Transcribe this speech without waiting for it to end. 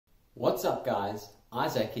What's up guys,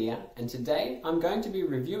 Isaac here, and today I'm going to be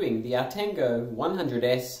reviewing the Artengo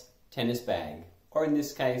 100S tennis bag, or in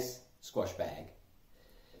this case, squash bag.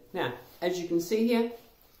 Now, as you can see here,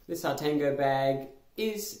 this Artengo bag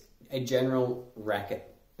is a general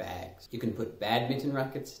racket bag. You can put badminton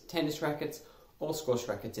rackets, tennis rackets, or squash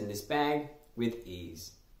rackets in this bag with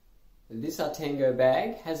ease. This Artengo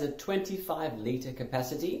bag has a 25-litre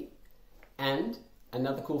capacity, and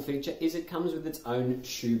another cool feature is it comes with its own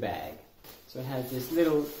shoe bag. So it has this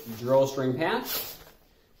little drawstring pouch,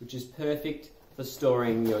 which is perfect for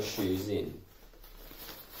storing your shoes in.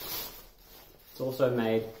 It's also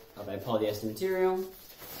made of a polyester material,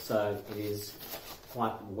 so it is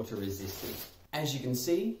quite water resistant. As you can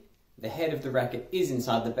see, the head of the racket is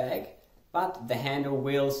inside the bag, but the handle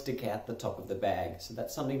will stick out the top of the bag, so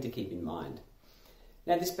that's something to keep in mind.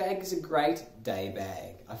 Now this bag is a great day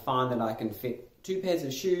bag. I find that I can fit 2 pairs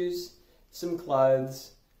of shoes, some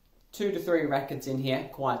clothes, 2 to 3 rackets in here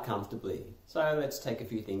quite comfortably. So let's take a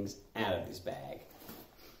few things out of this bag.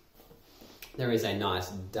 There is a nice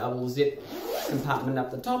double zip compartment up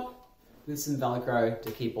the top with some Velcro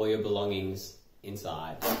to keep all your belongings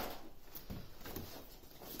inside.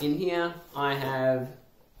 In here I have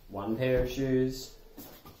 1 pair of shoes,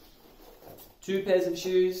 2 pairs of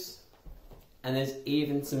shoes, and there's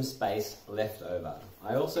even some space left over.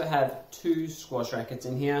 I also have 2 squash rackets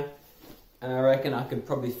in here, and I reckon I could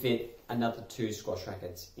probably fit another 2 squash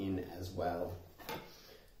rackets in as well.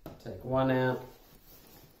 Take one out.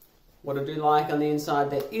 What I do like on the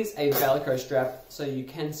inside, there is a Velcro strap, so you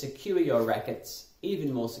can secure your rackets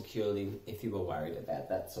even more securely if you were worried about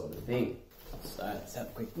that sort of thing. So let's have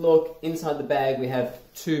a quick look. Inside the bag we have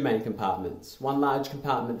 2 main compartments. One large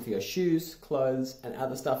compartment for your shoes, clothes, and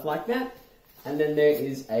other stuff like that. And then there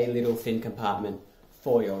is a little thin compartment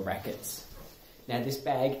for your rackets. Now this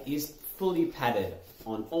bag is fully padded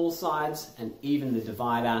on all sides, and even the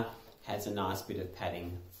divider has a nice bit of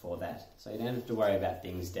padding for that. So you don't have to worry about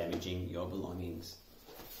things damaging your belongings.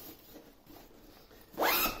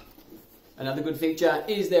 Another good feature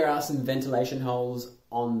is there are some ventilation holes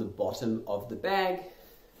on the bottom of the bag.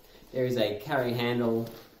 There is a carry handle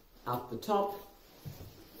up the top.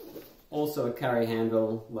 Also a carry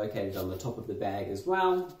handle located on the top of the bag as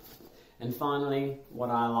well. And finally, what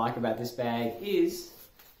I like about this bag is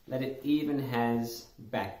that it even has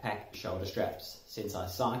backpack shoulder straps. Since I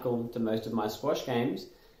cycle to most of my squash games,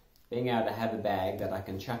 being able to have a bag that I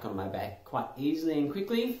can chuck on my back quite easily and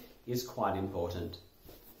quickly is quite important.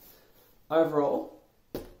 Overall,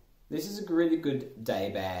 this is a really good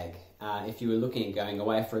day bag. If you were looking at going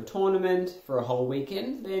away for a tournament for a whole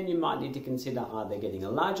weekend, then you might need to consider either getting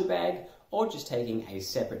a larger bag or just taking a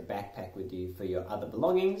separate backpack with you for your other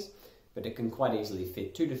belongings. But it can quite easily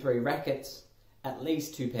fit 2 to 3 rackets, at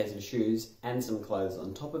least 2 pairs of shoes and some clothes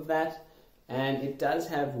on top of that. And it does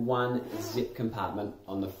have 1 zip compartment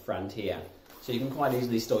on the front here. So you can quite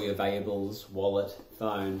easily store your valuables, wallet,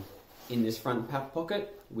 phone in this front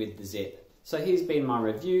pocket with the zip. So here's been my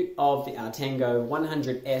review of the Artengo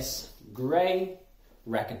 100S Grey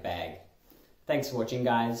Racket Bag. Thanks for watching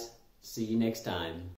guys. See you next time.